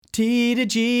T to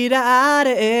G to I to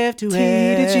F to T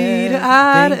to G to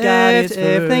I to F to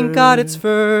F. Thank God it's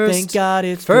first. Thank God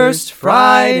it's First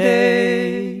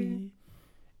Friday.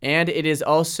 And it is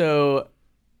also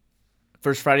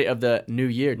First Friday of the new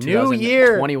year, New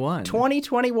year. 2021.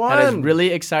 2021. That is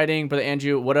really exciting. Brother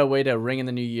Andrew, what a way to ring in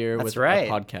the new year That's with right.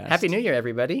 a podcast. Happy New Year,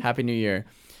 everybody. Happy New Year.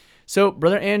 So,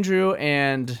 Brother Andrew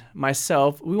and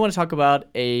myself, we want to talk about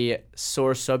a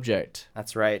sore subject.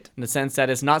 That's right. In the sense that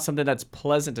it's not something that's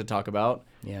pleasant to talk about.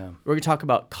 Yeah. We're going to talk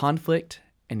about conflict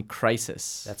and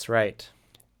crisis. That's right.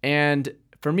 And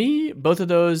for me, both of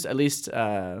those, at least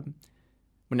when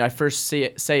I first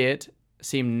say it,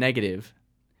 seem negative.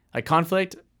 Like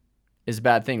conflict is a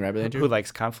bad thing, right, Brother Andrew? Who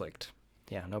likes conflict?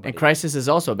 Yeah, nobody. And crisis is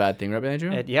also a bad thing, right, Brother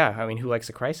Andrew? Yeah, I mean, who likes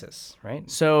a crisis,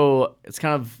 right? So it's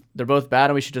kind of, they're both bad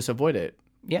and we should just avoid it.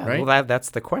 Yeah, right? well, that's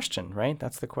the question, right?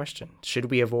 That's the question.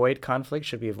 Should we avoid conflict?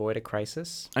 Should we avoid a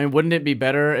crisis? I mean, wouldn't it be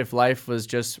better if life was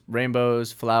just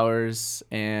rainbows, flowers,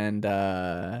 and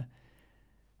like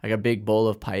a big bowl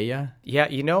of paella? Yeah,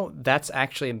 that's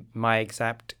actually my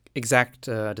exact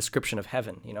description of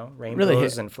heaven,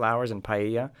 rainbows and flowers and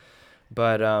paella.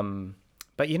 But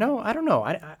I don't know.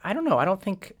 I don't know. I don't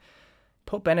think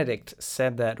Pope Benedict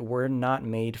said that we're not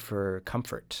made for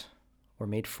comfort. We're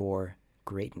made for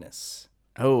greatness.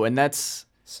 Oh, and that's...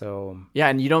 So... Yeah,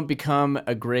 and you don't become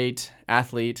a great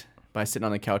athlete by sitting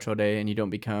on the couch all day, and you don't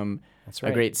become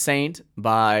a great saint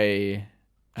by...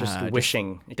 just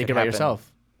wishing just thinking about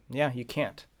yourself. Yeah, you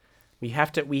can't. We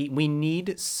have to... We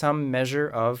need some measure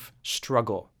of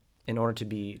struggle in order to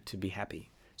be happy.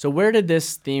 So where did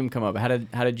this theme come up? How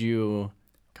did you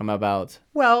come about?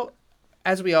 Well,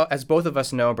 as both of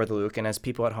us know, Brother Luke, and as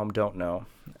people at home don't know,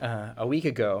 a week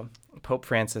ago, Pope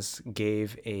Francis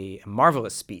gave a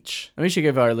marvelous speech. And we should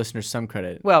give our listeners some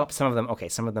credit. Well, some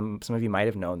of you might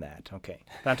have known that. Okay.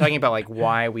 But I'm talking about like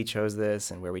why we chose this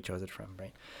and where we chose it from,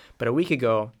 right? But a week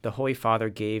ago, the Holy Father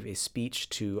gave a speech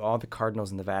to all the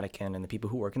cardinals in the Vatican and the people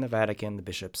who work in the Vatican, the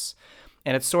bishops.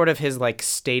 And it's sort of his like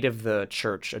state of the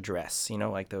church address,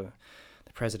 like the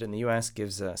president in the U.S.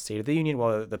 gives a State of the Union,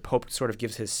 while the Pope sort of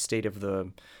gives his state of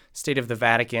the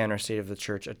Vatican or state of the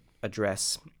church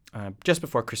address just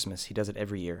before Christmas. He does it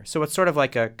every year. So it's sort of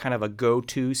like a kind of a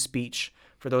go-to speech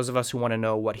for those of us who want to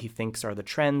know what he thinks are the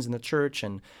trends in the church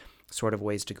and sort of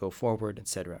ways to go forward,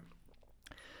 etc.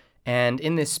 And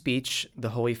in this speech, the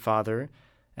Holy Father,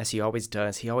 as he always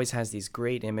does, he always has these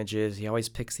great images. He always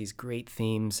picks these great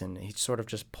themes, and he sort of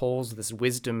just pulls this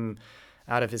wisdom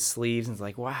out of his sleeves and is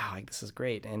like, wow, like, this is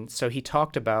great. And so he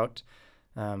talked about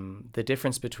the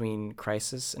difference between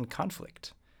crisis and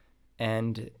conflict.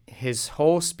 And his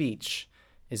whole speech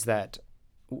is that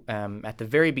at the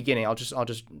very beginning, I'll just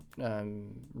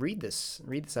read this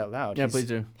out loud. Yeah, please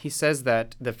do. He says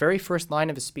that the very first line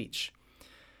of his speech,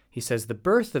 he says, "The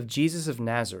birth of Jesus of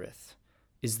Nazareth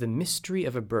is the mystery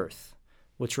of a birth,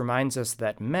 which reminds us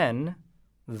that men,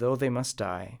 though they must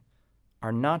die,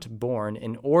 are not born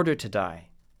in order to die,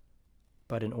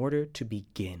 but in order to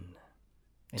begin."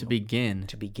 To begin.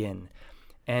 To begin.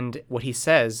 And what he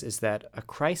says is that a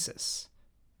crisis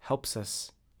helps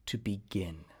us to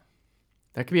begin.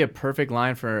 That could be a perfect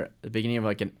line for the beginning of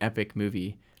like an epic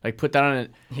movie. Like put that on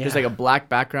just like a black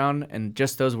background and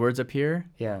just those words appear.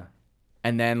 Yeah.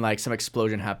 And then like some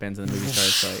explosion happens and the movie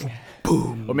starts like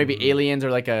boom. Or maybe aliens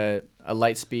or like a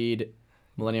light speed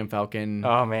Millennium Falcon.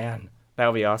 Oh man. That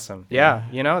would be awesome. Yeah.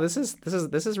 This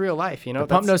is real life, The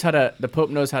Pope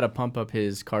knows how to pump up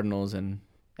his cardinals and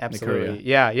absolutely.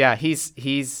 Yeah. He's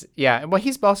well,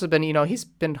 he's also been, he's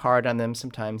been hard on them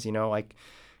sometimes, like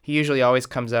he usually always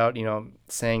comes out,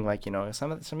 saying like,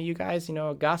 some of you guys,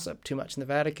 gossip too much in the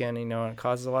Vatican, and it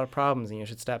causes a lot of problems and you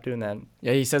should stop doing that.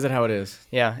 Yeah, he says it how it is.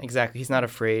 Yeah, exactly. He's not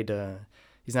afraid to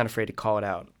call it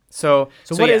out. So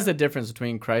what is the difference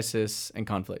between crisis and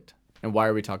conflict? And why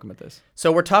are we talking about this?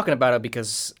 So we're talking about it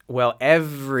because, well,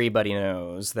 everybody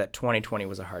knows that 2020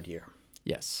 was a hard year.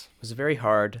 Yes. It was very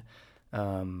hard.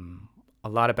 A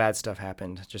lot of bad stuff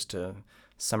happened, just to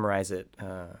summarize it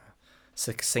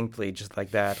succinctly, just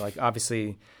like that. Like,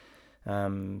 obviously,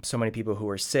 so many people who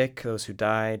were sick, those who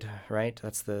died, right?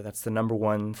 That's the number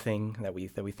one thing that we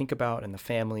think about, and the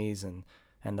families and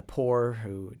the poor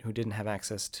who didn't have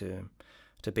access to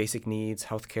basic needs,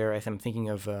 healthcare. I'm thinking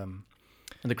of...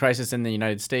 the crisis in the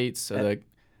United States, so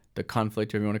the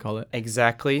conflict, whatever you want to call it.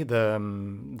 Exactly, the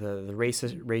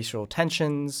racial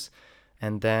tensions,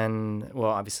 and then, well,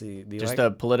 obviously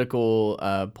the political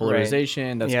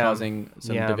polarization that's causing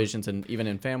some divisions, and even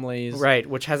in families. Right,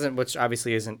 which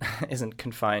obviously isn't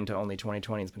confined to only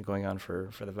 2020. It's been going on for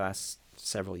the vast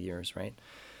several years, right?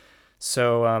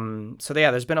 So yeah,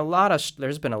 there's been a lot of struggles.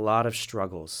 There's been a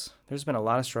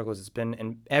lot of struggles. It's been,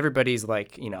 and everybody's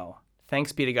like,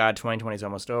 thanks be to God, 2020 is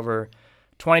almost over.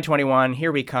 2021,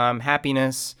 here we come.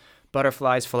 Happiness,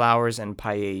 butterflies, flowers, and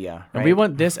paella. Right? And we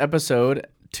want this episode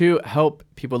to help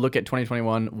people look at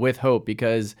 2021 with hope,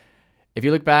 because if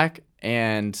you look back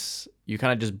and you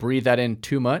kind of just breathe that in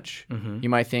too much, you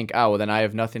might think, oh, well, then I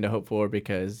have nothing to hope for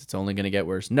because it's only going to get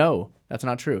worse. No, that's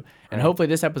not true. And hopefully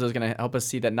this episode is going to help us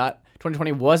see that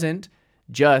 2020 wasn't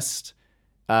just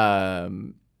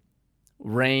rain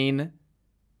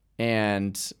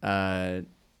and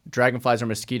dragonflies or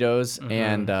mosquitoes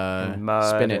and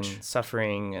mud spinach. and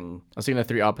suffering. And I was thinking the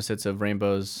three opposites of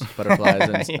rainbows, butterflies,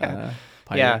 and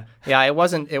paella. Yeah. It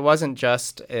wasn't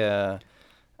just a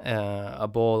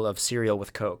bowl of cereal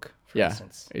with Coke, for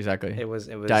instance. Exactly. It was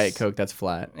Diet Coke that's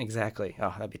flat. Exactly.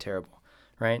 Oh, that'd be terrible,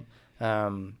 right?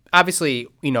 Obviously,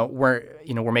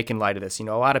 we're making light of this. A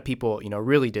lot of people,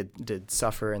 really did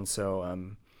suffer, and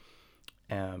so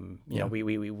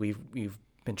we've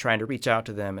been trying to reach out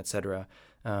to them, etc.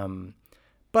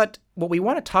 But what we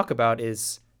want to talk about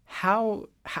is how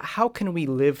can we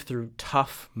live through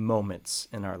tough moments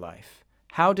in our life?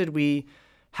 How did we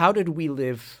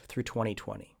live through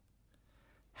 2020?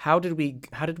 How did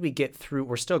we get through?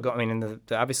 We're still going. I mean,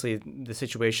 obviously the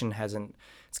situation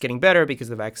it's getting better because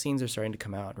the vaccines are starting to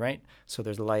come out, right? So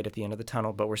there's a light at the end of the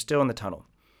tunnel, but we're still in the tunnel.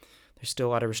 There's still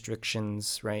a lot of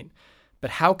restrictions, right?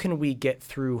 But how can we get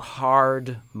through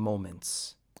hard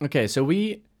moments? Okay, so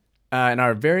we, in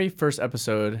our very first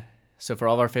episode, so for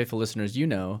all of our faithful listeners,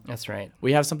 That's right.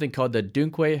 We have something called the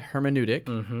Dunque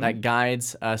hermeneutic that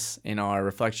guides us in our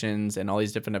reflections and all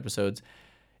these different episodes.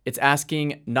 It's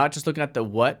asking, not just looking at the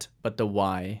what, but the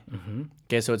why.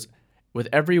 Okay, so it's with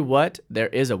every what, there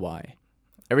is a why.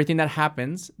 Everything that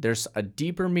happens, there's a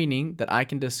deeper meaning that I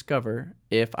can discover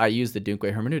if I use the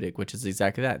Dunque hermeneutic, which is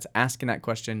exactly that. It's asking that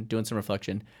question, doing some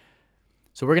reflection.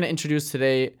 So we're going to introduce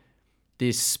today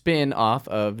the spin-off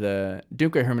of the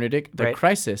Dunque hermeneutic, the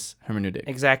crisis hermeneutic.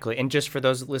 Exactly. And just for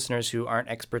those listeners who aren't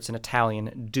experts in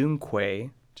Italian, Dunque,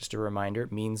 just a reminder,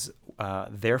 means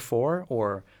therefore,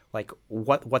 or like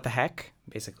what the heck,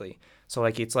 basically. So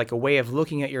like it's like a way of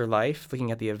looking at your life,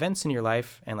 looking at the events in your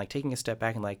life, and like taking a step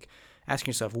back and like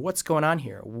asking yourself, what's going on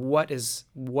here? What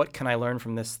can I learn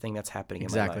from this thing that's happening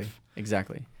in my life?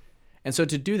 Exactly. And so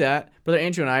to do that, Brother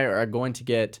Andrew and I are going to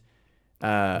get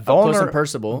up close and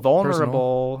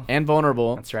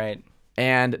vulnerable. That's right.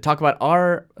 And talk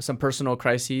about some personal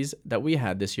crises that we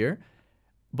had this year,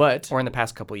 or in the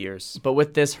past couple years. But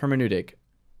with this hermeneutic,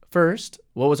 first,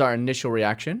 what was our initial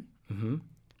reaction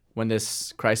when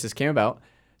this crisis came about?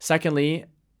 Secondly,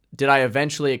 did I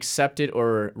eventually accept it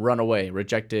or run away,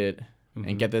 reject it,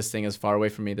 and get this thing as far away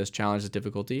from me, this challenge, this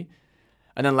difficulty?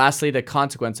 And then lastly, the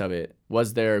consequence of it.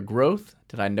 Was there growth?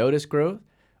 Did I notice growth?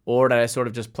 Or did I sort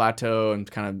of just plateau and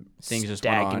kind of things just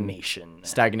went on?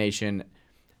 Stagnation.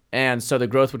 And so the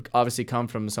growth would obviously come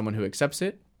from someone who accepts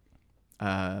it,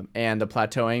 and the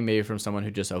plateauing maybe from someone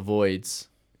who just avoids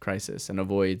crisis and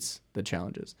avoids the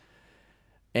challenges.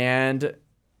 And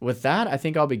with that, I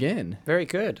think I'll begin. Very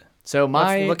good. So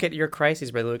let's look at your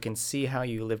crises, Brother Luke, and see how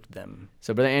you lived them.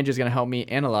 So Brother Andrew is going to help me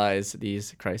analyze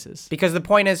these crises. Because the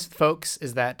point is, folks,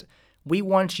 is that we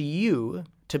want you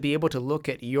to be able to look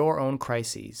at your own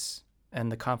crises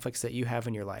and the conflicts that you have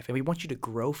in your life, and we want you to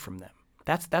grow from them.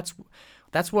 That's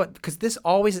what, because this is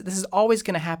always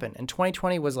going to happen, and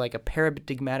 2020 was like a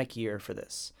paradigmatic year for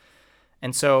this.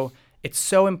 And so it's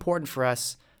so important for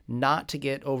us not to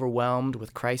get overwhelmed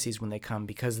with crises when they come,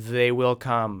 because they will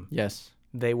come. Yes.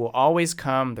 They will always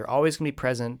come. They're always going to be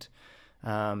present.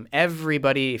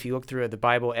 Everybody, if you look through the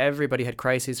Bible, everybody had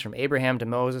crises, from Abraham to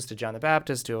Moses to John the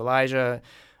Baptist to Elijah,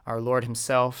 our Lord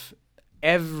himself.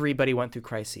 Everybody went through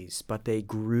crises, but they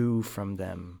grew from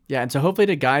them. Yeah, and so hopefully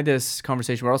to guide this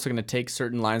conversation, we're also going to take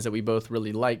certain lines that we both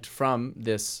really liked from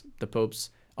the Pope's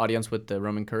audience with the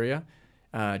Roman Curia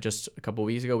just a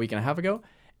week and a half ago.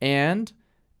 And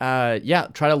try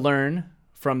to learn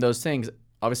from those things,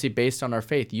 obviously based on our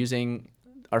faith, using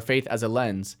our faith as a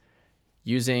lens,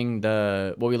 using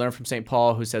what we learned from St.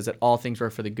 Paul, who says that all things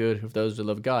work for the good of those who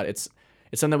love God. It's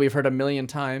something that we've heard a million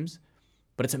times,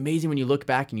 but it's amazing when you look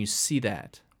back and you see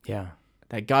that. Yeah.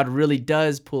 That God really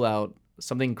does pull out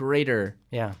something greater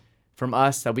from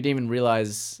us that we didn't even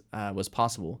realize was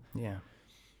possible. Yeah.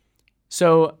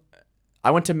 So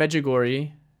I went to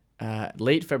Medjugorje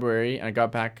late February, and I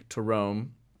got back to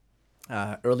Rome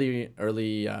early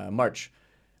March.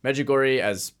 Medjugorje,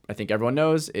 as I think everyone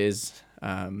knows, is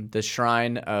the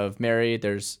shrine of Mary.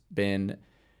 There's been,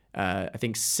 I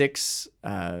think, 6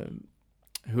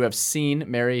 who have seen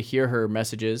Mary, hear her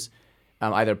messages,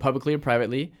 either publicly or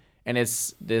privately. And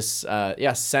it's this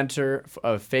center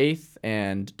of faith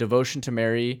and devotion to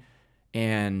Mary,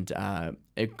 and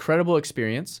incredible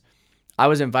experience. I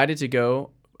was invited to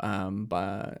go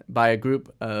by a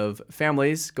group of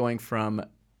families going from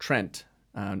Trent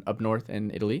up north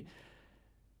in Italy.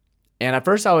 And at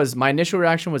first my initial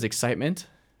reaction was excitement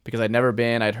because I'd never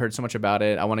been. I'd heard so much about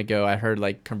it. I want to go. I heard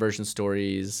like conversion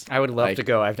stories. I would love to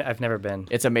go. I've never been.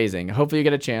 It's amazing. Hopefully you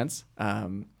get a chance.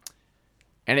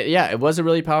 And it was a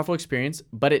really powerful experience,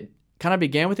 but it kind of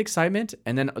began with excitement,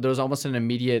 and then there was almost an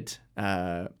immediate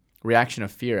reaction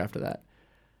of fear after that.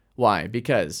 Why?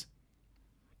 Because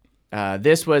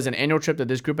this was an annual trip that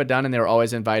this group had done, and they were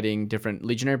always inviting different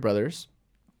legionary brothers.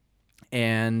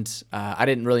 And I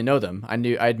didn't really know them.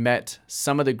 I'd met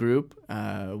some of the group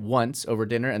once over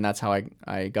dinner, and that's how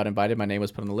I got invited. My name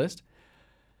was put on the list.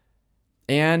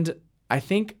 And I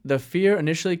think the fear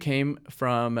initially came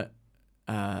from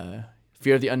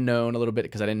fear of the unknown a little bit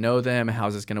because I didn't know them.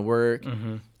 How's this going to work?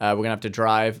 Mm-hmm. We're going to have to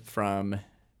drive from,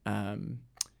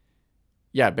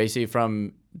 basically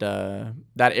from that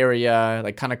area,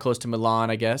 like kind of close to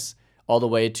Milan, I guess, all the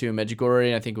way to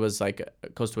Medjugorje. I think it was like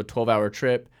close to a 12-hour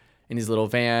trip in these little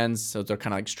vans. So they're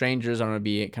kind of like strangers. I'm going to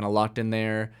be kind of locked in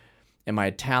there. Am I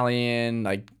Italian?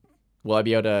 Like, will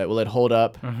it hold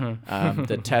up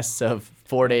the tests of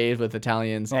 4 days with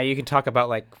Italians? Yeah, you can talk about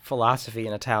like philosophy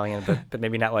in Italian, but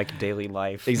maybe not like daily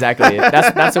life. Exactly.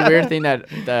 That's a weird thing that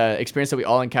the experience that we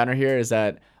all encounter here is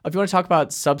that if you want to talk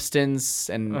about substance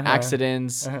and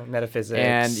accidents, metaphysics,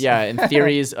 and and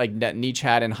theories like that Nietzsche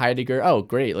had and Heidegger, oh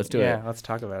great, let's do it. Yeah, let's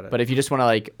talk about it. But if you just want to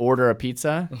like order a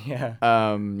pizza,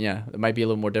 it might be a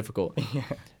little more difficult.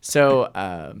 So,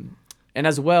 and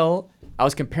as well, I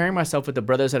was comparing myself with the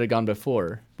brothers that had gone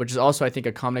before, which is also, I think,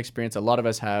 a common experience a lot of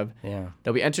us have. Yeah.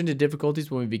 That we enter into difficulties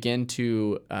when we begin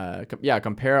to,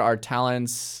 compare our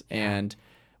talents, and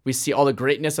we see all the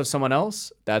greatness of someone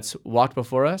else that's walked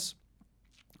before us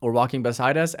or walking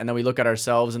beside us, and then we look at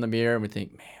ourselves in the mirror and we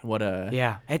think, man, what a...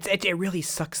 Yeah, it really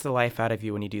sucks the life out of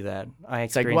you when you do that.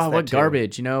 It's like, wow, what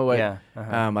garbage, you know?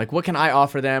 Like, what can I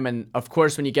offer them? And of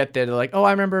course, when you get there, they're like, oh,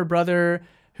 I remember a brother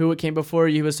who came before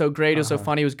you. He was so great. He was so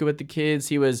funny. He was good with the kids.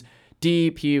 He was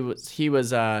deep. He was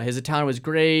his Italian was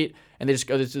great. And they just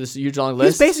go through this huge long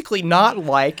list. He's basically not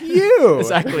like you.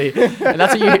 Exactly. And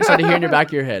that's what you start to hear in your back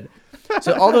of your head.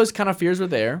 So all those kind of fears were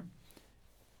there,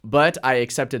 but I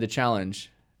accepted the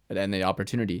challenge and the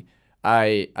opportunity.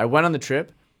 I went on the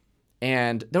trip,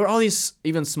 and there were all these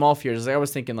even small fears. Like I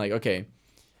was thinking like, okay,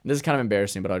 this is kind of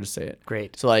embarrassing, but I'll just say it.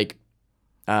 Great. So like,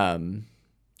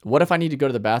 what if I need to go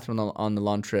to the bathroom on the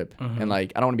long trip, and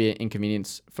like I don't want to be an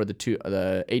inconvenience for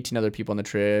the 18 other people on the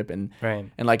trip, and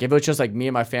like if it was just like me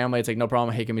and my family, it's like no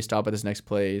problem. Hey, can we stop at this next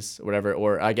place or whatever?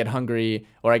 Or I get hungry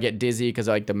or I get dizzy because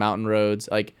like the mountain roads.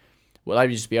 Like, will I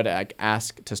just be able to like,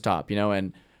 ask to stop? You know,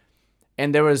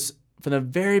 and there was from the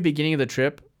very beginning of the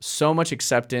trip so much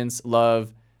acceptance,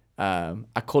 love.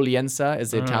 Accoglienza is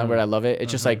the Italian word. I love it.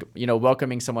 It's just like, you know,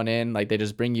 welcoming someone in, like they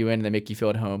just bring you in and they make you feel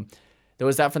at home. There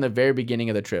was that from the very beginning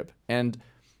of the trip. And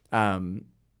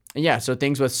so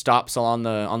things with stops on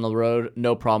the road,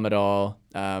 no problem at all.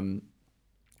 I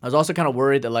was also kind of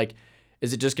worried that like,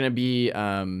 is it just going to be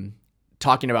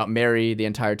talking about Mary the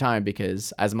entire time?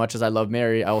 Because as much as I love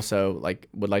Mary, I also like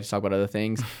would like to talk about other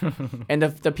things. And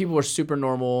the people were super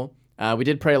normal. We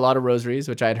did pray a lot of rosaries,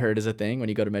 which I had heard is a thing when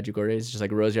you go to Medjugorje. It's just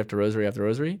like rosary after rosary after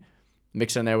rosary,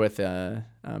 mixed in there with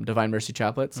Divine Mercy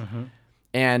chaplets.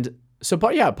 And so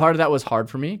part of that was hard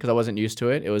for me because I wasn't used to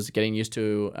it. It was getting used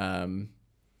to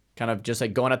kind of just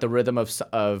like going at the rhythm of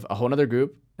a whole other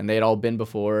group, and they had all been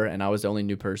before, and I was the only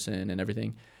new person and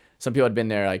everything. Some people had been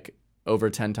there like over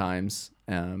 10 times.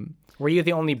 Were you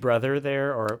the only brother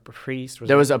there or a priest?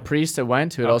 There was a priest that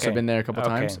went who had also been there a couple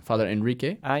times, Father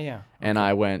Enrique. And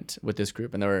I went with this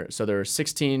group, and there were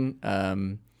 16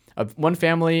 of one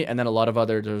family, and then a lot of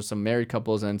others. There were some married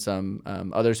couples and some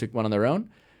others who went on their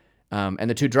own. And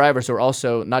the two drivers were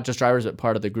also not just drivers, but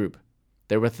part of the group.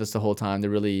 They're with us the whole time.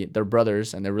 They're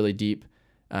brothers, and they're really deep,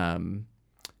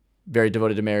 very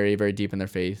devoted to Mary, very deep in their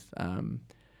faith.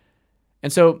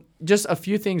 And so just a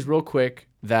few things real quick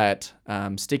that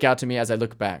stick out to me as I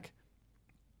look back.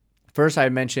 First, I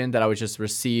mentioned that I was just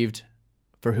received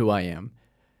for who I am.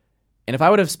 And if I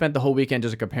would have spent the whole weekend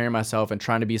just comparing myself and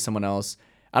trying to be someone else,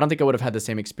 I don't think I would have had the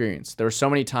same experience. There were so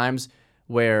many times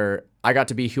where I got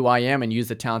to be who I am and use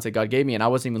the talents that God gave me, and I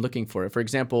wasn't even looking for it. For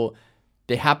example,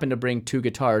 they happened to bring 2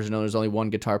 guitars. You know, there's only one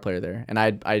guitar player there, and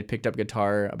I picked up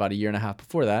guitar about a year and a half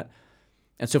before that.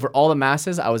 And so for all the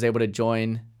masses, I was able to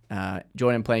join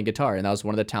in playing guitar, and that was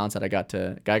one of the talents that I got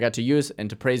to use and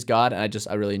to praise God, and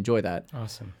I really enjoy that.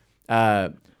 Awesome.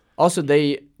 Also,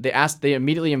 they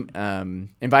immediately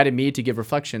invited me to give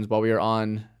reflections while we were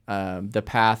on the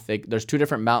path. There's 2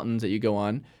 different mountains that you go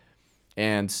on,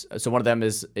 and so one of them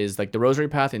is like the Rosary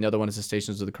path, and the other one is the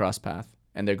Stations of the Cross path.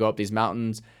 And they go up these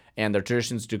mountains, and their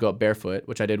traditions to go up barefoot,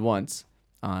 which I did once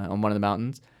on one of the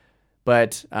mountains.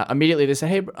 But immediately they said,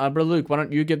 "Hey, Brother Luke, why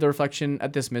don't you give the reflection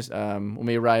at this when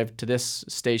we arrive to this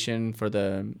station for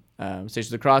the Station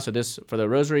of the Cross, or this for the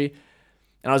Rosary?"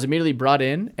 And I was immediately brought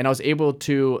in, and I was able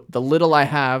to, the little I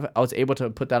have, I was able to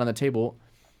put that on the table,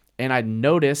 and I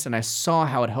noticed and I saw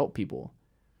how it helped people.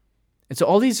 And so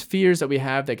all these fears that we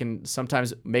have that can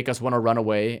sometimes make us want to run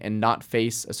away and not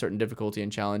face a certain difficulty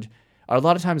and challenge are a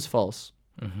lot of times false.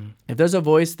 Mm-hmm. If there's a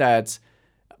voice that's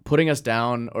putting us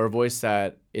down, or a voice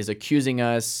that is accusing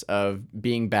us of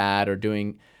being bad or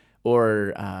doing,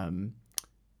 or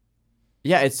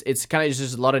it's kind of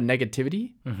just a lot of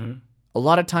negativity. Mm-hmm. A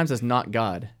lot of times it's not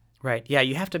God. Right. Yeah,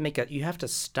 you have to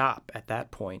stop at that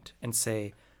point and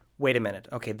say, wait a minute.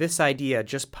 Okay, this idea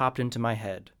just popped into my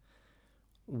head.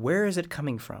 Where is it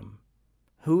coming from?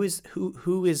 Who is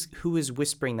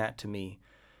whispering that to me?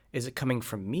 Is it coming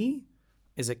from me?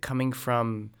 Is it coming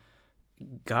from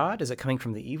God? Is it coming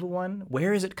from the evil one?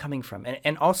 Where is it coming from?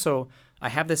 And also, I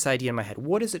have this idea in my head.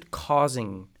 What is it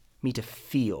causing me to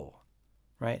feel?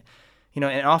 Right?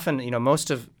 And often, most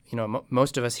of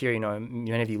us here,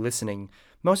 many of you listening,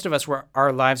 most of us,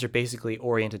 our lives are basically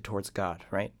oriented towards God,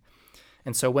 right?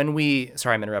 And so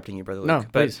sorry, I'm interrupting you, Brother Luke. No,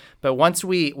 please. But once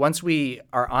we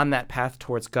are on that path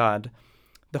towards God,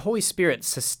 the Holy Spirit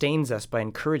sustains us by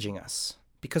encouraging us,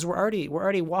 because we're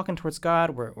already walking towards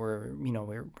God. We're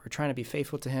trying to be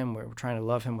faithful to Him. We're trying to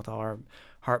love Him with all our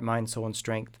heart, mind, soul, and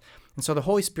strength. And so the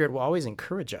Holy Spirit will always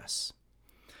encourage us.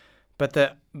 But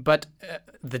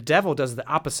the devil does the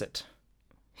opposite.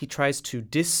 He tries to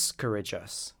discourage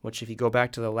us, which, if you go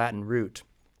back to the Latin root,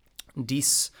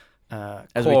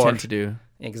 as we tend to do.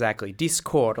 Exactly.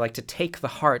 Discord, like to take the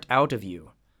heart out of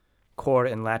you. Cor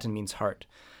in Latin means heart.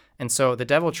 And so the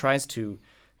devil tries to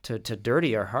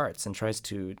dirty our hearts and tries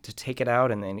to take it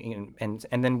out, and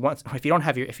then once, if you don't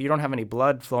have any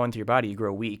blood flowing through your body, you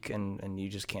grow weak and you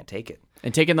just can't take it.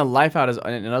 And taking the life out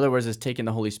in other words, is taking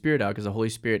the Holy Spirit out, because the Holy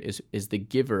Spirit is the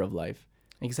giver of life.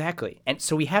 Exactly. And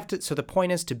so so the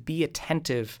point is to be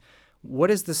attentive.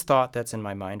 What is this thought that's in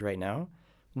my mind right now?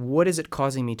 What is it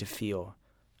causing me to feel?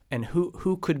 And who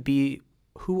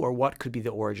or what could be the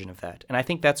origin of that? And I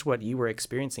think that's what you were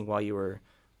experiencing while you were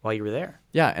there.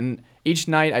 Yeah, and each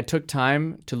night I took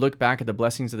time to look back at the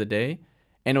blessings of the day,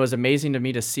 and it was amazing to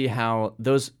me to see how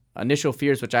those initial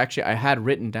fears, which actually I had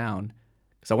written down,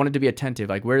 because I wanted to be attentive,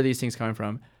 like where are these things coming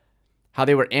from, how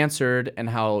they were answered, and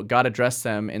how God addressed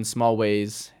them in small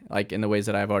ways, like in the ways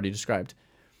that I've already described.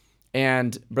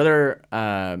 And Brother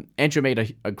Andrew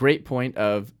made a great point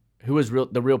of who is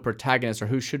the real protagonist, or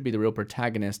who should be the real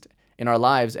protagonist in our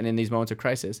lives and in these moments of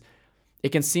crisis. It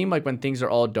can seem like when things are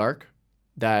all dark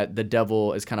that the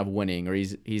devil is kind of winning, or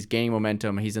he's gaining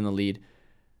momentum, he's in the lead.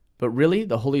 But really,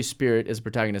 the Holy Spirit is the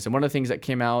protagonist. And one of the things that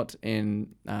came out in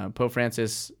Pope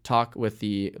Francis' talk with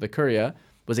the Curia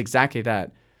was exactly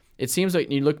that. It seems like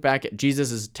when you look back at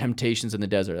Jesus' temptations in the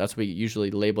desert, that's what we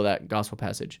usually label that gospel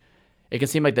passage. It can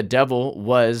seem like the devil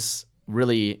was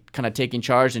really kind of taking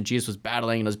charge, and Jesus was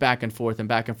battling, and it was back and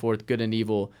forth, good and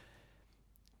evil.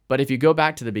 But if you go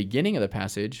back to the beginning of the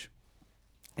passage,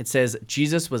 it says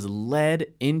Jesus was led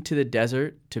into the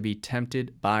desert to be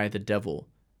tempted by the devil.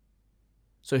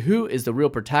 So who is the real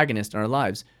protagonist in our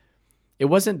lives? It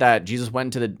wasn't that Jesus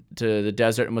went to the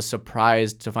desert and was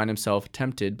surprised to find himself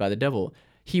tempted by the devil.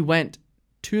 He went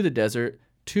to the desert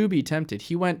to be tempted.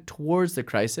 He went towards the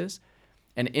crisis,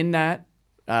 and in that,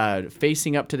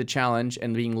 facing up to the challenge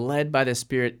and being led by the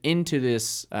Spirit into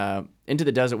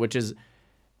the desert, which is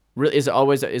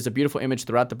always a beautiful image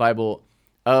throughout the Bible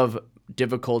of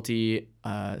difficulty,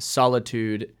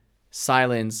 solitude,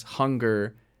 silence,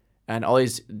 hunger, and all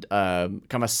these kind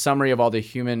of a summary of all the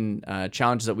human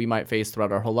challenges that we might face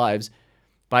throughout our whole lives.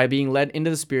 By being led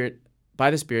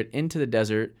by the Spirit into the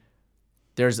desert,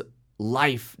 there's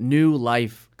life, new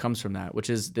life comes from that, which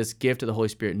is this gift of the Holy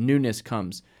Spirit. Newness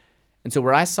comes. And so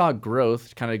where I saw growth,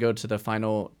 to kind of go to the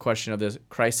final question of this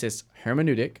crisis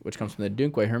hermeneutic, which comes from the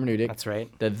Dunque hermeneutic. That's right.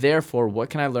 That therefore, what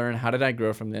can I learn? How did I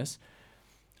grow from this?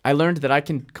 I learned that I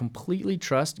can completely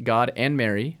trust God and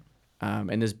Mary.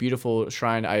 In this beautiful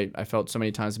shrine, I felt so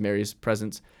many times Mary's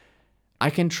presence. I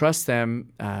can trust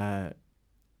them, and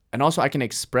also I can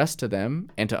express to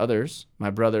them and to others, my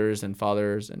brothers and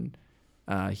fathers, and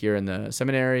here in the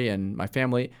seminary and my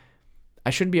family, I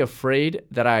shouldn't be afraid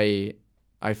that I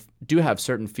do have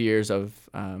certain fears of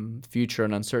future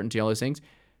and uncertainty, all those things,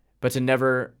 but I'm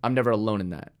never alone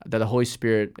in that. That the Holy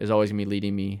Spirit is always gonna be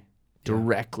leading me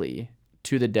directly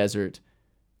to the desert,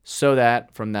 so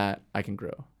that from that I can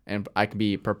grow and I can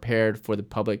be prepared for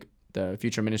the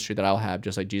future ministry that I'll have,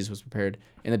 just like Jesus was prepared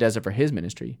in the desert for his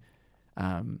ministry,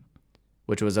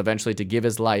 which was eventually to give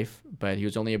his life. But he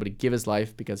was only able to give his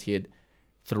life because he had,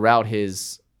 throughout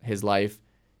his life,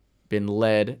 been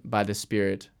led by the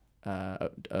Spirit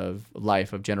of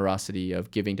life, of generosity,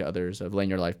 of giving to others, of laying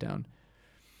your life down.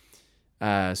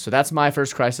 So that's my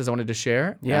first crisis I wanted to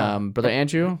share. Yeah. Brother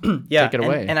Andrew, Yeah, take it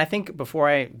away. And I think before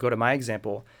I go to my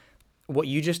example, what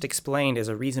you just explained is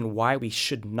a reason why we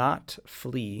should not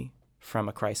flee from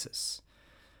a crisis.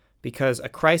 Because a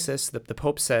crisis, the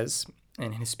Pope says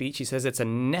in his speech, he says it's a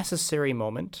necessary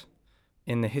moment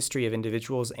in the history of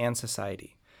individuals and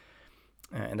society.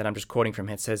 And then I'm just quoting from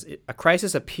him. It says, a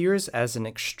crisis appears as an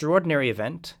extraordinary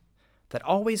event that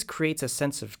always creates a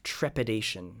sense of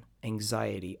trepidation,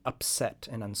 anxiety, upset,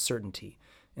 and uncertainty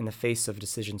in the face of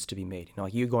decisions to be made. You know,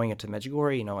 like you going into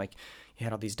Medjugorje, you know, like you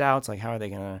had all these doubts, like how are they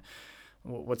going to,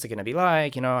 what's it going to be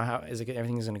like? You know, how is it,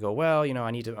 everything's going to go well? You know,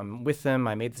 I'm with them.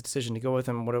 I made the decision to go with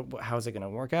them. How is it going to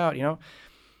work out? You know?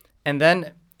 And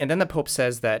then the Pope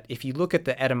says that if you look at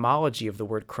the etymology of the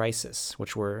word crisis,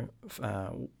 which we're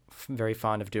very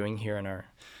fond of doing here in our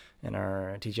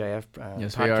TGIF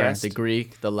yes, podcast. we are. The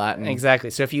Greek, the Latin.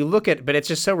 Exactly. So if you look at, but it's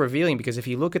just so revealing because if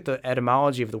you look at the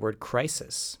etymology of the word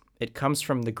crisis, it comes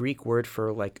from the Greek word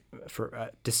for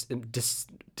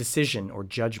decision or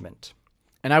judgment.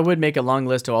 And I would make a long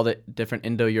list of all the different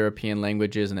Indo-European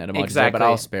languages and etymologies, Exactly. But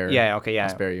I'll spare. Yeah. Okay. Yeah. I'll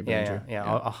spare you. Yeah.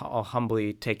 I'll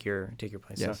humbly take your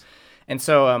place. Yes.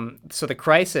 So the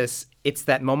crisis, it's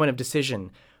that moment of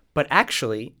decision. But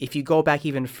actually, if you go back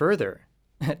even further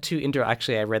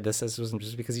actually, I read this. This wasn't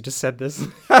just because you just said this.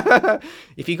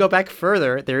 If you go back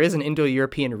further, there is an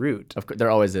Indo-European root. Of course, there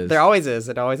always is. There always is.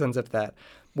 It always ends up that,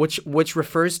 which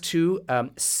refers to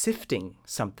sifting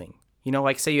something. You know,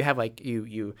 like say you have like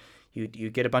you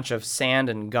get a bunch of sand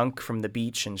and gunk from the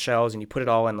beach and shells, and you put it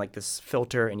all in like this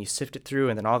filter, and you sift it through,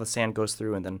 and then all the sand goes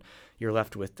through, and then you're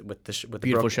left with the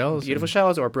beautiful shells,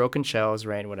 shells or broken shells,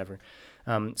 right? Whatever.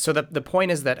 So the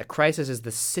point is that a crisis is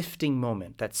the sifting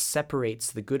moment that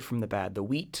separates the good from the bad, the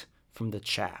wheat from the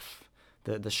chaff,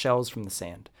 the shells from the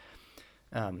sand.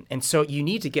 And so you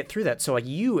need to get through that. So like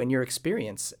you and your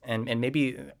experience, and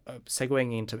maybe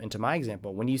segueing into my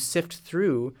example, when you sift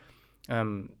through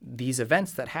these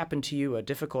events that happen to you, a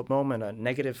difficult moment, a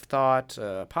negative thought,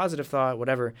 a positive thought,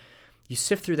 whatever, you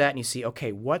sift through that and you see,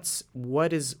 okay, what's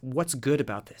good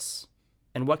about this,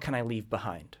 and what can I leave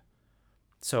behind?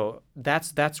 So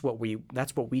that's what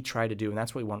we try to do, and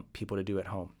that's what we want people to do at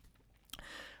home.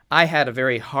 I had a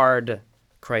very hard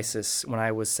crisis when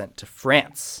I was sent to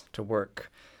France to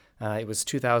work. It was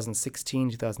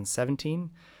 2016, 2017.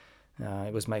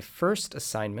 It was my first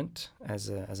assignment as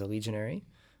a legionary,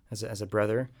 as a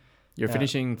brother. You're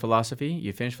finishing philosophy?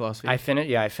 You finished philosophy? I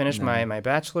finished my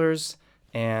bachelor's,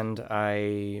 and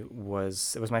it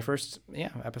was my first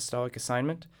apostolic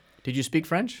assignment. Did you speak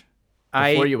French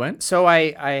before you went? So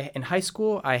I in high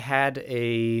school I had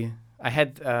I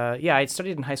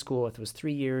studied in high school. It was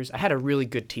 3 years. I had a really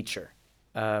good teacher.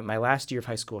 My last year of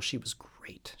high school, she was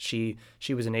great. She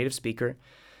was a native speaker.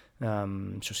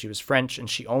 So she was French, and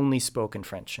she only spoke in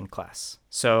French in class.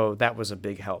 So that was a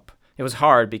big help. It was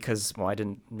hard because, I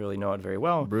didn't really know it very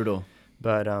well. Brutal.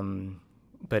 But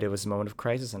it was a moment of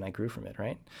crisis, and I grew from it,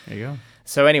 right? There you go.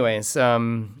 So anyways,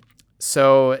 so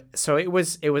it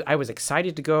was I was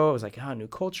excited to go. I was like, new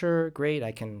culture, great.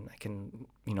 I can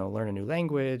learn a new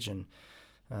language, and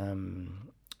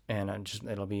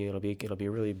it'll be a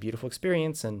really beautiful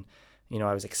experience. And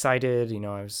I was excited.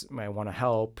 I want to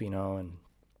help. And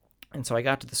so I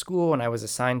got to the school, and I was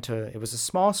assigned to. It was a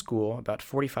small school, about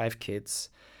 45 kids.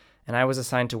 And I was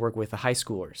assigned to work with the high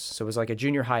schoolers. So it was like a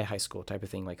junior high school type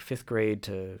of thing, like 5th grade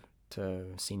to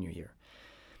senior year.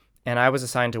 And I was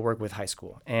assigned to work with high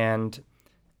school. And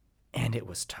it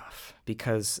was tough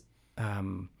because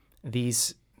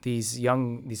these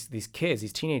kids,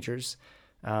 these teenagers,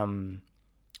 they're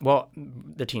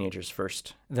teenagers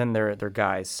first, then they're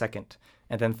guys second,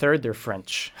 and then third they're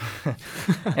French.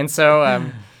 And so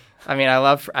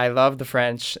I love the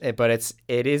French, but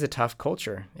it is a tough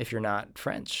culture if you're not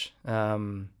French.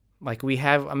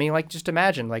 Just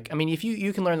imagine, if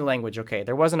you can learn the language, okay,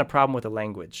 there wasn't a problem with the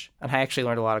language. And I actually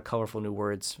learned a lot of colorful new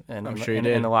words in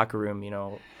the locker room,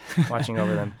 watching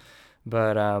over them.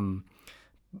 But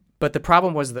the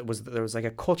problem was there was like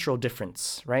a cultural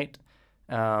difference, right?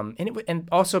 And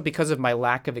also because of my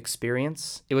lack of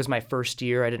experience, it was my first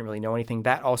year. I didn't really know anything.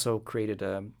 That also created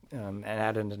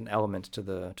added an element to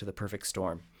the perfect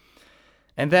storm.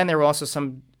 And then there were also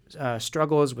some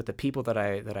struggles with the people that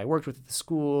I worked with at the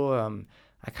school.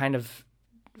 I kind of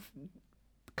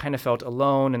felt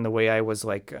alone in the way I was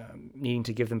like needing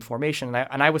to give them formation,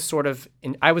 and I was sort of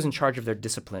I was in charge of their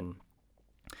discipline.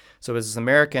 So as this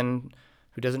American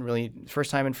who doesn't really first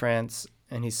time in France,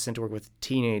 and he's sent to work with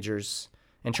teenagers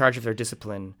in charge of their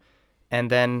discipline,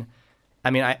 and then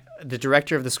the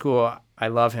director of the school, I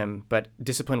love him, but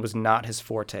discipline was not his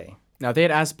forte. Now, if they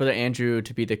had asked Brother Andrew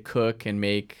to be the cook and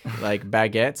make like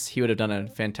baguettes, he would have done a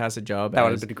fantastic job. That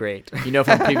would have been great.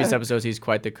 From previous episodes, he's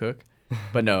quite the cook.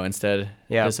 But no, instead,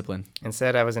 discipline.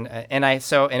 Instead, I was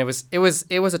it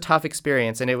was a tough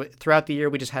experience, and throughout the year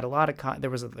we just had a lot of there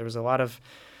was a lot of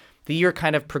the year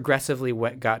kind of progressively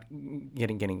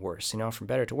getting worse. From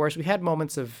better to worse. We had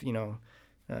moments of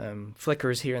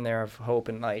flickers here and there of hope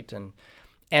and light, and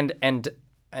it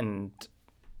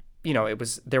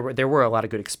was there were a lot of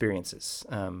good experiences,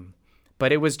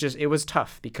 but it was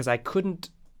tough because I couldn't.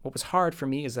 What was hard for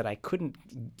me is that I couldn't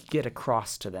get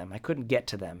across to them. I couldn't get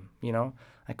to them.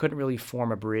 I couldn't really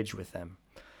form a bridge with them,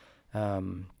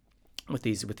 with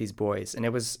these boys. And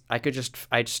I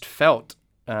just felt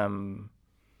I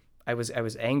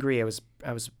was angry. I was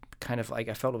kind of like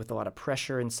I felt with a lot of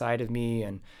pressure inside of me,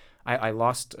 and I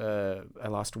lost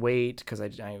weight because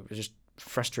I was just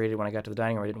frustrated when I got to the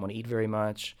dining room. I didn't want to eat very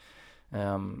much.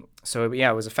 So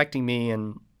it was affecting me,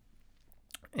 and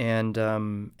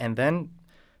then.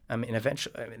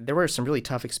 Eventually, there were some really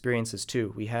tough experiences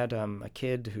too. We had a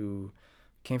kid who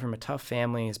came from a tough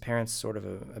family. His parents sort of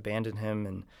abandoned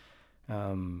him,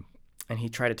 and he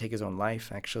tried to take his own life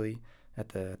actually at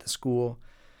the school,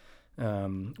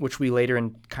 which we later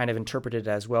kind of interpreted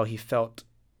as well. He felt.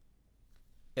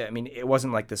 It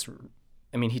wasn't like this.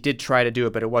 He did try to do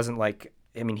it, but it wasn't like.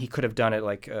 He could have done it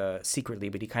like secretly,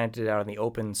 but he kind of did it out in the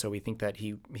open. So we think that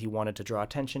he wanted to draw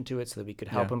attention to it so that we could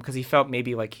help him because he felt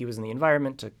maybe like he was in the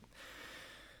environment to.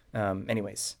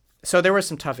 Anyways, so there were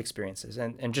some tough experiences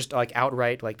and just like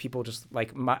outright like people just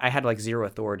like I had like zero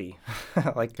authority.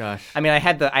 Like gosh, I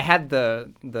had the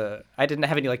I didn't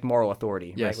have any like moral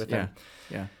authority right with him.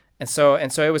 Yeah. And so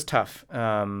it was tough.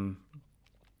 But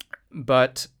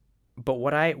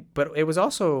it was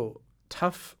also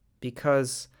tough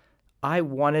because. I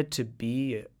wanted to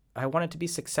be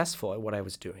successful at what I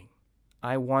was doing.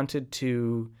 I wanted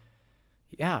to,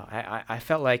 I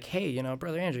felt like, hey,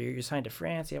 Brother Andrew, you're signed to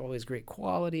France. You have all these great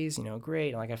qualities, great.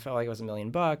 And like I felt like it was $1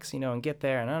 million, and get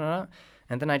there,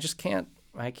 and then I just can't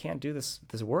do this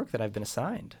work that I've been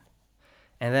assigned.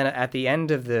 And then at the end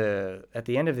of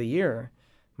the year,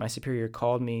 my superior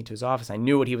called me to his office. I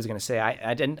knew what he was going to say.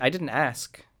 I didn't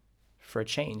ask for a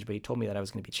change, but he told me that I was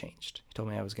going to be changed. He told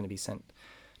me I was going to be sent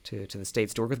to the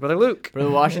States to work with Brother Luke. Brother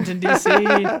Washington, D.C.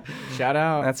 Shout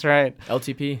out. That's right.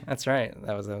 LTP. That's right.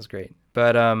 That was great.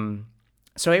 But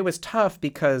so it was tough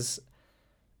because,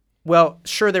 well,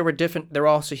 sure there were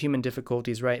also human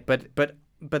difficulties, right? But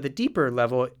the deeper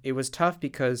level, it was tough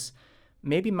because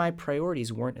maybe my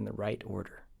priorities weren't in the right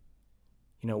order.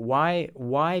 Why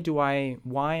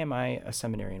am I a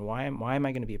seminarian? Why am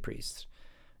I going to be a priest?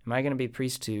 Am I going to be a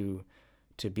priest to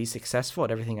be successful at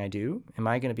everything I do? Am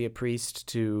I going to be a priest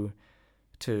so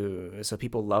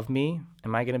people love me?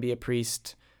 Am I going to be a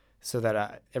priest so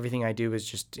that everything I do is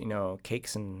just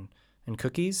cakes and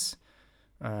cookies?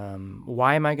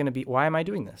 Why am I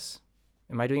doing this?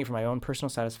 Am I doing it for my own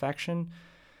personal satisfaction?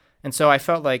 And so I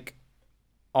felt like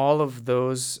all of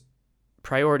those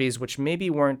priorities, which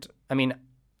maybe weren't.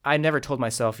 I never told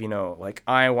myself, like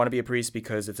I want to be a priest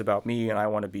because it's about me and I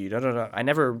want to be. I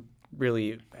never.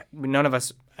 Really, none of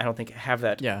us, I don't think, have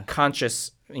that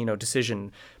conscious,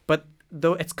 decision. But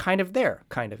though it's kind of there,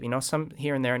 some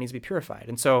here and there needs to be purified.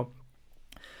 And so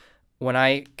when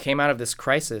I came out of this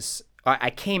crisis,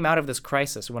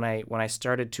 when I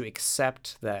started to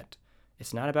accept that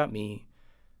it's not about me,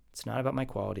 it's not about my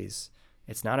qualities,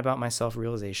 it's not about my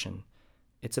self-realization,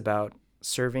 it's about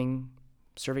serving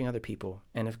other people.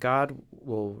 And if God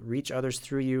will reach others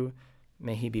through you,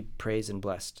 may he be praised and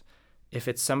blessed. If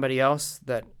it's somebody else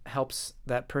that helps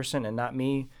that person and not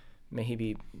me, may he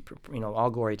be, all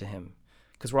glory to him,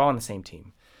 because we're all on the same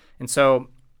team. And so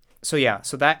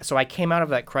I came out of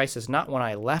that crisis not when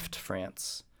I left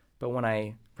France, but when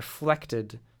I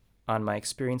reflected on my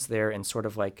experience there and sort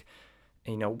of like,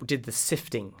 did the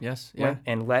sifting. Yes. Yeah.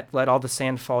 And let all the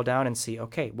sand fall down and see,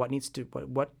 okay,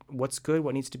 what's good,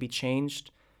 what needs to be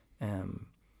changed.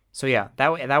 So yeah,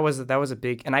 that was a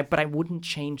big, but I wouldn't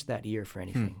change that year for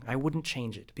anything. I wouldn't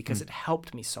change it because it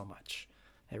helped me so much.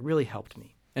 It really helped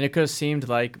me. And it could have seemed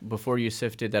like before you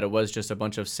sifted that it was just a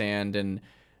bunch of sand and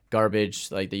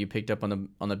garbage like that you picked up on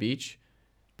the beach,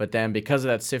 But then because of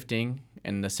that sifting,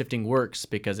 and the sifting works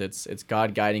because it's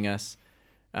God guiding us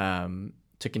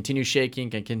to continue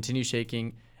shaking and continue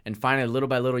shaking. And finally, little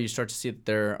by little, you start to see that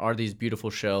there are these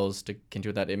beautiful shells to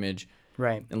continue that image.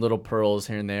 Right. And little pearls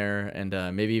here and there.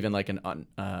 And maybe even like an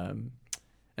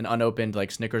unopened like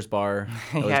Snickers bar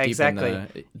that was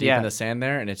deep in the sand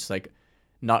there. And it's like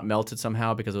not melted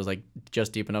somehow because it was like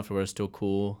just deep enough where it was still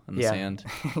cool in the sand.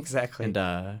 Exactly. And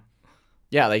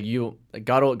like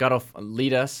God will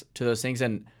lead us to those things.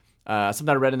 And something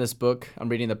I read in this book, I'm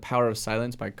reading The Power of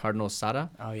Silence by Cardinal Sada.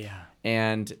 Oh yeah.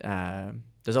 And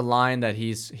there's a line that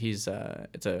it's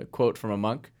a quote from a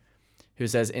monk who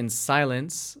says, "In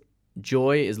silence,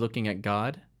 joy is looking at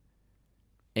God,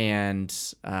 and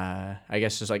I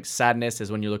guess just like sadness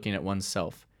is when you're looking at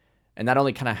oneself." And that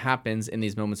only kind of happens in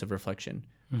these moments of reflection.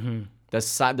 Mm-hmm.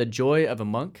 The joy of a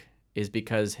monk is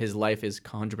because his life is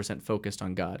 100% focused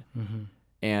on God. Mm-hmm.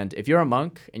 And if you're a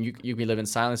monk and you can live in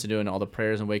silence and doing all the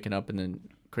prayers and waking up in the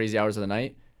crazy hours of the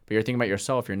night, but you're thinking about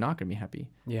yourself, you're not going to be happy.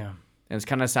 Yeah. And it's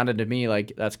kind of sounded to me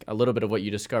like that's a little bit of what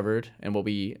you discovered and what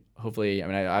we hopefully,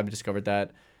 I've discovered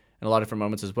that in a lot of different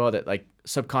moments as well, that like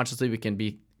subconsciously we can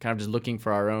be kind of just looking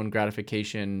for our own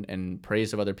gratification and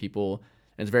praise of other people.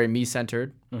 And it's very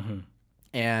me-centered. Mm-hmm.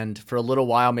 And for a little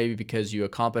while, maybe because you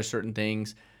accomplish certain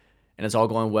things and it's all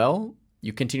going well,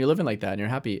 you continue living like that and you're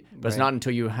happy. But It's not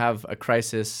until you have a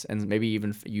crisis and maybe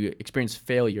even you experience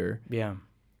failure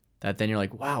that then you're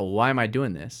like, wow, why am I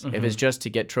doing this? Mm-hmm. If it's just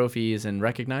to get trophies and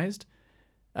recognized,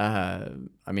 why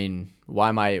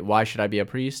should I be a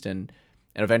priest? And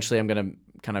eventually I'm going to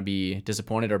kind of be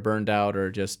disappointed or burned out or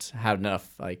just have enough,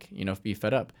 be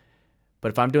fed up.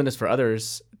 But if I'm doing this for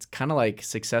others, it's kind of like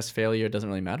success, failure, doesn't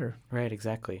really matter. Right,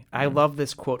 exactly. I love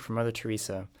this quote from Mother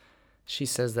Teresa. She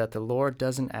says that the Lord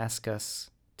doesn't ask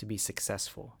us to be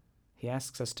successful. He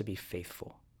asks us to be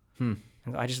faithful. And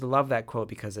I just love that quote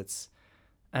because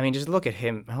just look at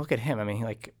him.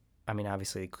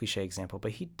 Obviously a cliche example,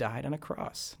 but he died on a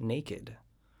cross, naked.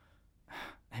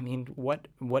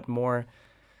 What more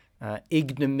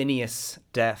ignominious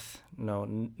death,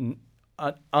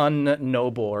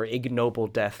 unnoble or ignoble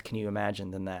death can you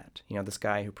imagine than that? This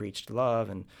guy who preached love,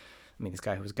 and this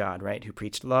guy who was God, right? Who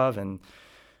preached love and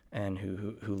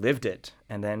who lived it,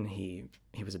 and then he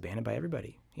was abandoned by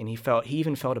everybody, and he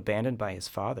even felt abandoned by his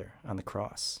Father on the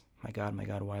cross. My God,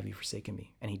 why have you forsaken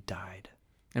me? And he died.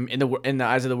 And in the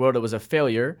eyes of the world, it was a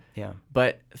failure. Yeah.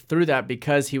 But through that,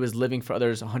 because he was living for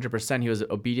others 100%, he was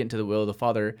obedient to the will of the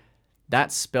Father.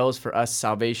 That spells for us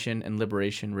salvation and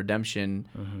liberation, redemption,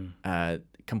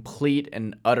 complete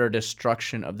and utter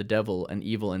destruction of the devil and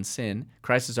evil and sin.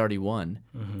 Christ has already won.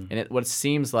 And what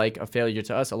seems like a failure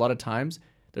to us, a lot of times,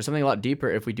 there's something a lot deeper.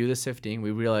 If we do the sifting,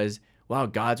 we realize, wow,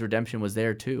 God's redemption was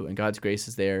there too, and God's grace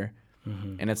is there.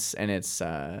 And it's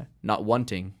not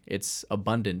wanting, it's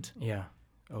abundant. Yeah,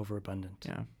 overabundant.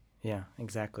 Yeah. Yeah,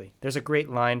 exactly. There's a great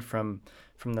line from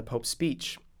the Pope's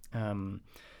speech when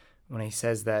he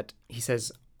says,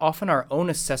 often our own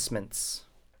assessments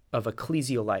of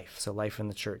ecclesial life, so life in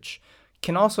the church,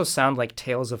 can also sound like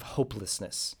tales of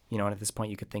hopelessness. And at this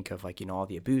point you could think of all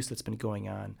the abuse that's been going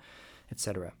on,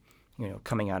 etc.,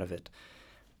 coming out of it.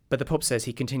 But the Pope says,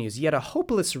 he continues, yet a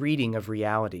hopeless reading of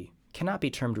reality cannot be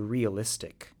termed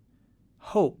realistic.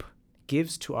 Hope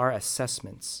gives to our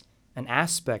assessments an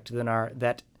aspect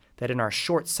that in our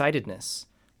short-sightedness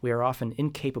we are often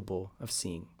incapable of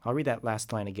seeing. I'll read that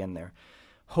last line again there.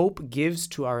 Hope gives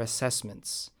to our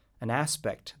assessments an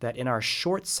aspect that in our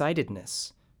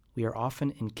short-sightedness we are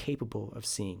often incapable of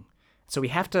seeing. So we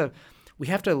have to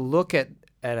look at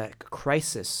a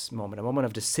crisis moment, a moment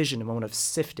of decision, a moment of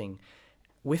sifting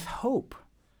with hope,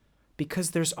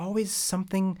 because there's always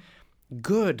something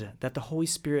good that the Holy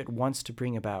Spirit wants to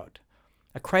bring about.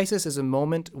 A crisis is a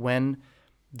moment when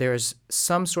there's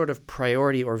some sort of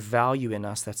priority or value in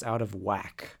us that's out of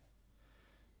whack.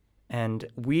 And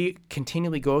we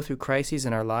continually go through crises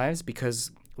in our lives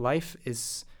because life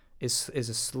is a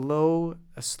slow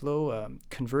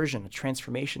conversion, a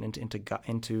transformation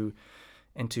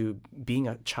into being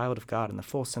a child of God in the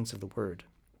full sense of the word.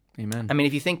 Amen.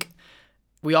 If you think,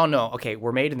 we all know, okay,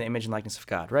 we're made in the image and likeness of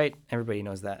God, right? Everybody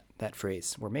knows that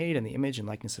phrase. We're made in the image and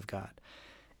likeness of God.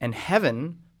 And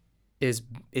heaven is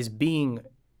being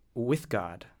with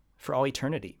God for all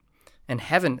eternity. And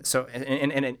heaven, so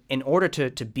in order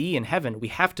to be in heaven, we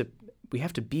have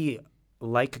to be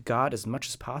like God as much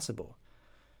as possible.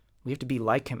 We have to be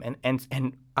like him.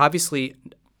 And obviously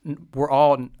we're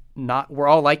all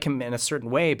like him in a certain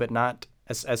way, but not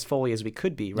as fully as we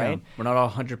could be, right? Yeah. We're not all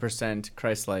 100%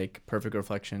 Christ-like, perfect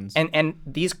reflections. And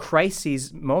these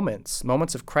crises moments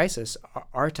of crisis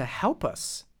are to help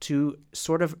us to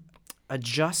sort of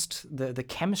adjust the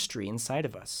chemistry inside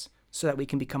of us so that we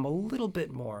can become a little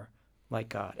bit more like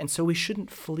God. And so we shouldn't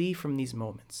flee from these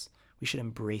moments. We should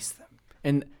embrace them.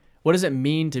 And what does it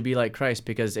mean to be like Christ?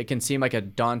 Because it can seem like a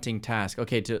daunting task.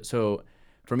 Okay, so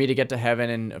for me to get to heaven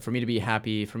and for me to be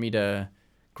happy, for me to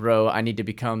grow, I need to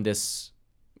become this,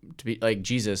 to be like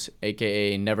Jesus,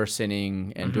 aka never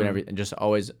sinning and doing everything, just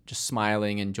always just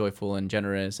smiling and joyful and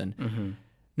generous. And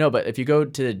no, but if you go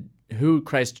to who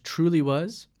Christ truly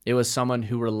was, it was someone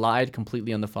who relied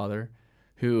completely on the Father,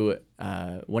 who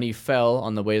when he fell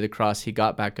on the way to the cross, he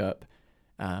got back up.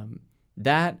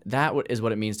 That is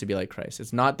what it means to be like Christ.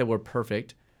 It's not that we're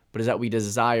perfect, but is that we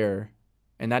desire,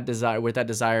 and with that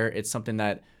desire, it's something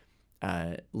that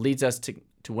leads us to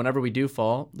whenever we do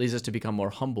fall, leads us to become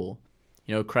more humble.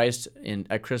 You know, Christ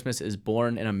at Christmas is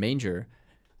born in a manger,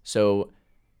 so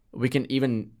we can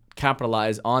even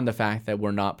capitalize on the fact that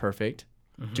we're not perfect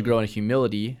to grow in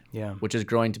humility, which is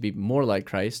growing to be more like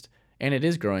Christ, and it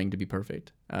is growing to be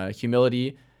perfect.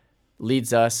 Humility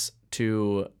leads us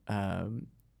to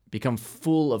become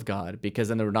full of God, because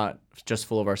then we're not just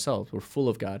full of ourselves, we're full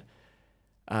of God.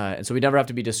 And so we never have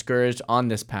to be discouraged on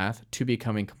this path to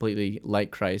becoming completely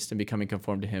like Christ and becoming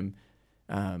conformed to him,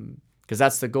 because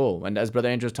that's the goal. And as Brother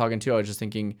Andrew was talking too, I was just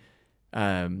thinking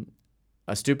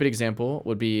a stupid example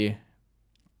would be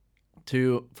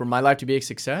for my life to be a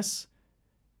success.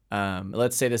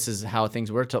 Let's say this is how things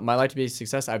work. To my life to be a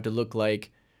success, I have to look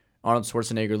like Arnold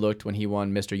Schwarzenegger looked when he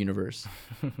won Mr. Universe.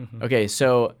 Okay,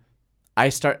 so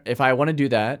if I want to do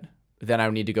that, then I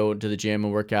would need to go to the gym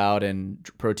and work out and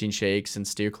protein shakes and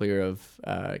steer clear of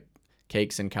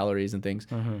cakes and calories and things.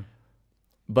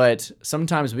 But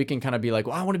sometimes we can kind of be like,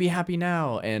 well, I want to be happy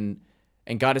now. And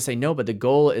God is saying, no, but the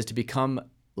goal is to become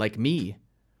like me.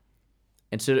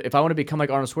 And so if I want to become like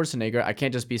Arnold Schwarzenegger, I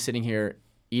can't just be sitting here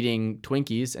eating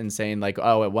Twinkies and saying like,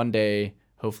 oh, one day,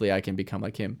 hopefully I can become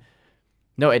like him.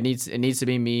 No, it needs to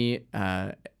be me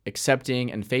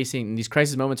accepting and facing. And these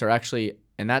crisis moments are actually,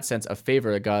 in that sense, a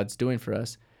favor that God's doing for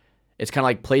us. It's kind of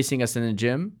like placing us in the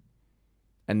gym.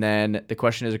 And then the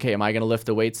question is, okay, am I going to lift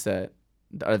the weights that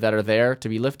are there to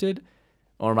be lifted?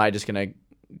 Or am I just going to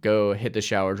go hit the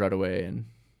showers right away and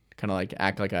kind of like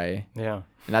act like Yeah.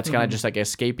 And that's kind of just like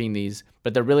escaping these.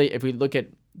 But they're really, if we look at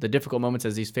the difficult moments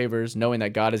as these favors, knowing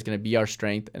that God is going to be our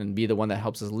strength and be the one that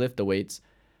helps us lift the weights,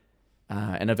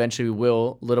 and eventually we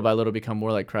will, little by little, become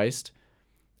more like Christ.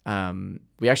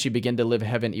 We actually begin to live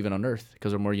heaven even on earth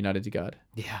because we're more united to God.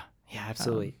 Yeah,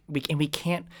 absolutely. We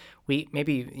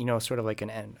maybe, sort of like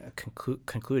a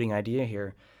concluding idea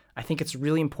here. I think it's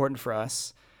really important for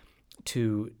us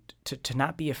to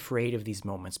not be afraid of these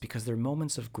moments, because they're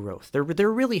moments of growth. They're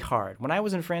really hard. When I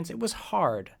was in France, it was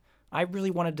hard. I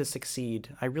really wanted to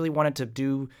succeed. I really wanted to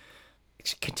do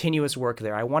continuous work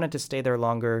there. I wanted to stay there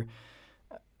longer,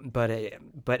 but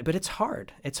it's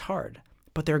hard. It's hard.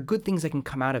 But there are good things that can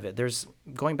come out of it. There's,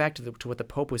 going back to what the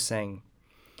Pope was saying,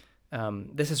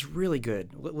 this is really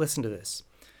good. Listen to this.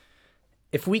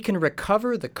 If we can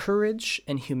recover the courage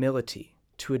and humility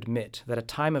to admit that a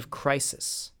time of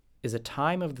crisis is a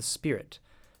time of the Spirit,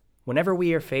 whenever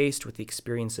we are faced with the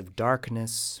experience of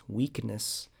darkness,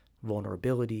 weakness,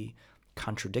 vulnerability,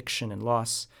 contradiction, and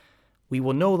loss, we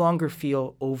will no longer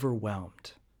feel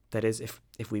overwhelmed. That is,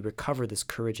 if we recover this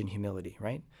courage and humility,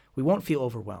 right? We won't feel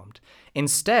overwhelmed.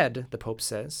 Instead, the Pope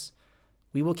says,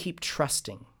 we will keep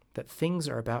trusting that things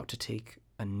are about to take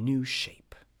a new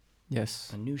shape.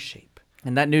 Yes. A new shape.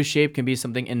 And that new shape can be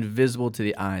something invisible to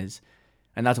the eyes.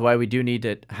 And that's why we do need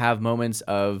to have moments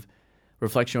of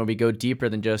reflection where we go deeper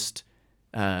than just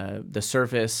the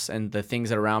surface and the things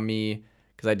that are around me,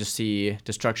 because I just see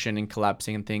destruction and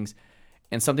collapsing and things.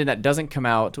 And something that doesn't come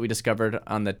out, we discovered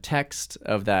on the text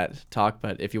of that talk,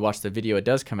 but if you watch the video, it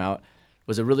does come out,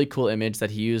 was a really cool image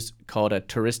that he used called a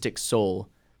touristic soul.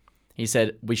 He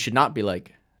said we should not be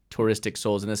like touristic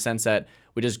souls in the sense that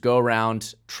we just go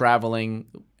around traveling,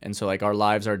 and so like our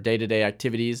lives are day-to-day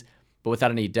activities, but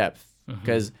without any depth.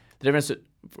 Because the difference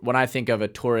when I think of a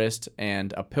tourist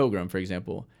and a pilgrim, for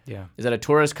example, is that a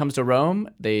tourist comes to Rome,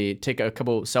 they take a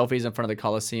couple selfies in front of the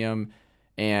Colosseum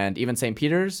and even St.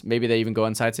 Peter's. Maybe they even go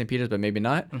inside St. Peter's, but maybe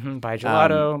not. Buy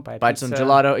gelato, buy some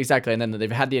gelato, exactly. And then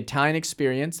they've had the Italian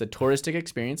experience, the touristic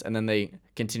experience, and then they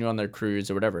continue on their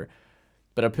cruise or whatever.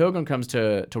 But a pilgrim comes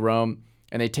to Rome,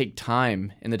 and they take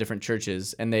time in the different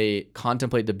churches, and they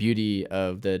contemplate the beauty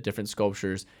of the different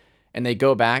sculptures, and they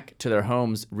go back to their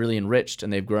homes really enriched,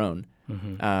 and they've grown.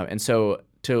 And so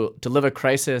to live a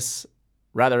crisis,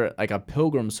 rather like a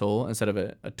pilgrim soul instead of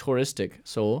a touristic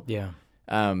soul,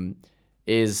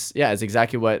 is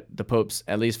exactly what the Pope's,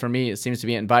 at least for me, it seems to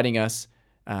be inviting us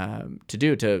to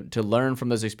do, to learn from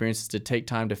those experiences, to take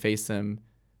time to face them,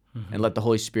 and let the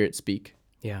Holy Spirit speak.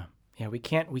 Yeah. We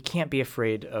can't be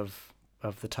afraid of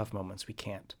the tough moments. We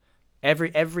can't.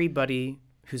 Everybody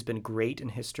who's been great in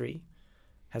history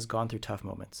has gone through tough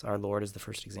moments. Our Lord is the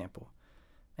first example.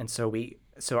 And so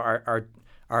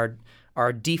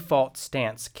our default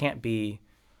stance can't be,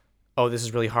 oh, this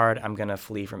is really hard, I'm going to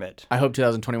flee from it. I hope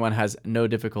 2021 has no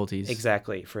difficulties.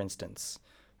 Exactly, for instance.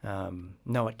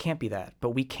 No, it can't be that.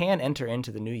 But we can enter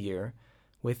into the new year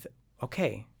with,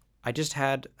 okay, I just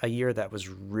had a year that was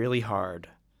really hard.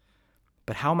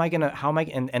 But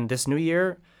and this new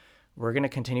year, we're going to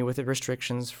continue with the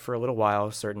restrictions for a little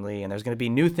while, certainly, and there's going to be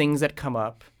new things that come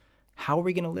up. How are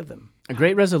we going to live them? A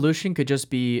great resolution could just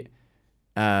be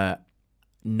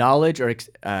knowledge or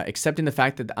accepting the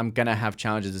fact that I'm going to have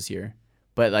challenges this year.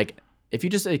 But like, if you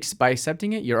just, by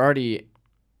accepting it, you're already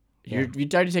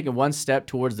taken one step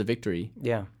towards the victory.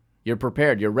 Yeah. You're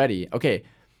prepared. You're ready. Okay,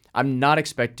 I'm not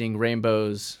expecting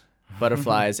rainbows,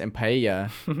 butterflies, and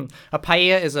paella. A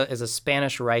paella is a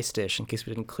Spanish rice dish, in case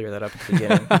we didn't clear that up at the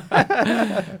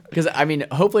beginning. Because, I mean,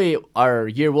 hopefully our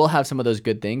year will have some of those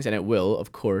good things, and it will,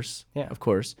 of course. Yeah. Of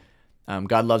course.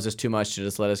 God loves us too much to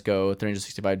just let us go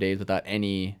 365 days without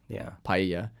any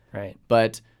paella. Right.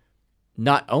 But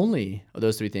not only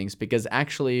those three things, because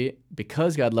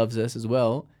God loves us as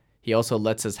well, he also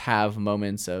lets us have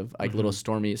moments of like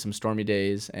some stormy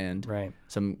days and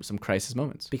some crisis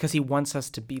moments. Because he wants us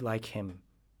to be like him.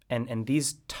 And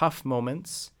these tough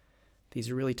moments,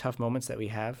 these really tough moments that we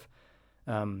have,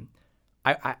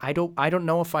 I don't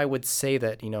know if I would say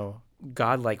that,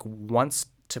 God like wants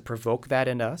to provoke that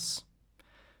in us,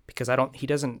 because he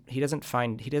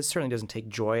certainly doesn't take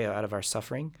joy out of our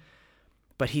suffering,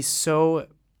 but he's so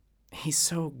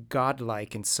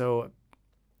godlike and so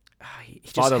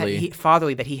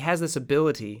fatherly that he has this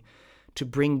ability to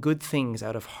bring good things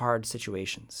out of hard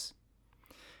situations.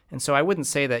 And so I wouldn't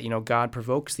say that, God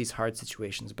provokes these hard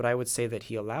situations, but I would say that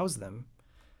he allows them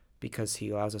because he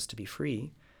allows us to be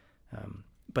free.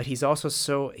 But he's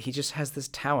also he just has this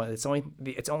talent. It's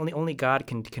only God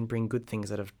can bring good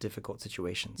things out of difficult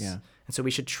situations. Yeah. And so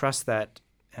we should trust that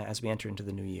as we enter into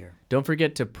the new year. Don't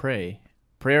forget to pray.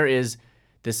 Prayer is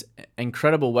this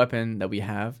incredible weapon that we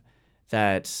have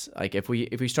that, like, if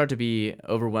we start to be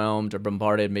overwhelmed or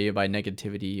bombarded maybe by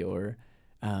negativity or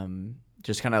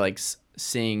just kind of like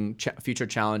seeing future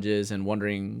challenges and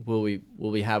wondering will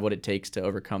we have what it takes to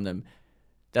overcome them,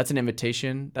 that's an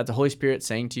invitation. That's the Holy Spirit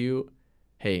saying to you,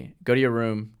 hey, go to your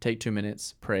room, take 2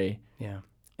 minutes, pray. Yeah.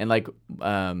 And like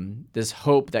this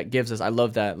hope that gives us, I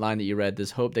love that line that you read,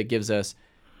 this hope that gives us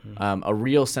a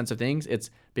real sense of things. It's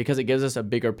because it gives us a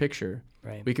bigger picture.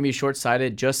 Right. We can be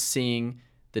short-sighted just seeing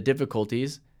the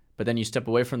difficulties, but then you step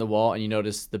away from the wall and you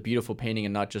notice the beautiful painting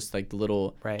and not just like the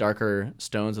little darker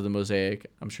stones of the mosaic.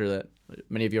 I'm sure that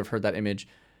many of you have heard that image.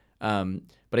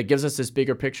 But it gives us this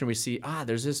bigger picture, and we see,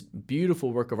 there's this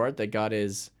beautiful work of art that God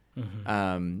is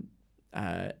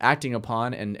acting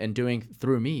upon and doing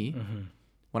through me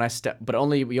when I step. But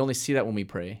we only see that when we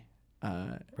pray.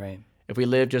 Right. If we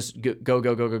live just go,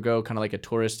 kind of like a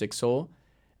touristic soul,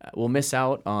 we'll miss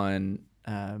out on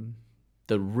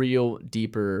the real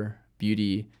deeper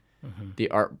beauty, the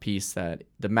art piece, the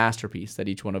masterpiece that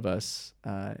each one of us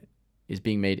is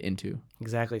being made into.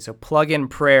 Exactly. So plug in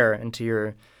prayer into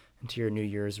your New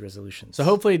Year's resolutions. So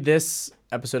hopefully this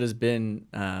episode has been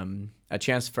a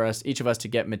chance for each of us to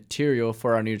get material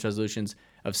for our New Year's resolutions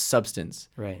of substance.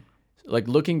 Right. Like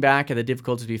looking back at the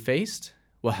difficulties we faced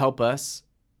will help us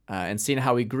and seeing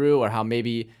how we grew or how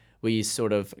maybe we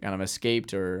sort of kind of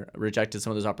escaped or rejected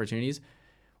some of those opportunities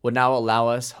will now allow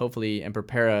us, hopefully, and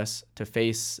prepare us to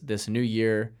face this new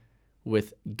year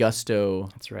with gusto,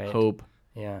 That's right. hope,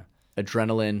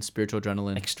 adrenaline, spiritual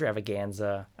adrenaline,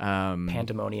 extravaganza,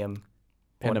 pandemonium.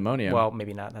 Pandemonium. Well,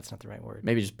 maybe not. That's not the right word.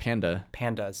 Maybe just panda.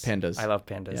 Pandas. I love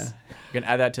pandas. Yeah. You can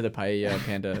add that to the paella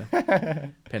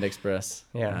Panda Express.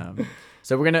 Yeah.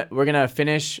 So we're gonna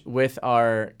finish with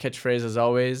our catchphrase as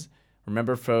always.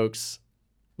 Remember, folks,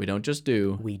 we don't just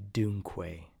do. We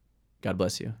doomquay. God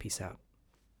bless you. Peace out.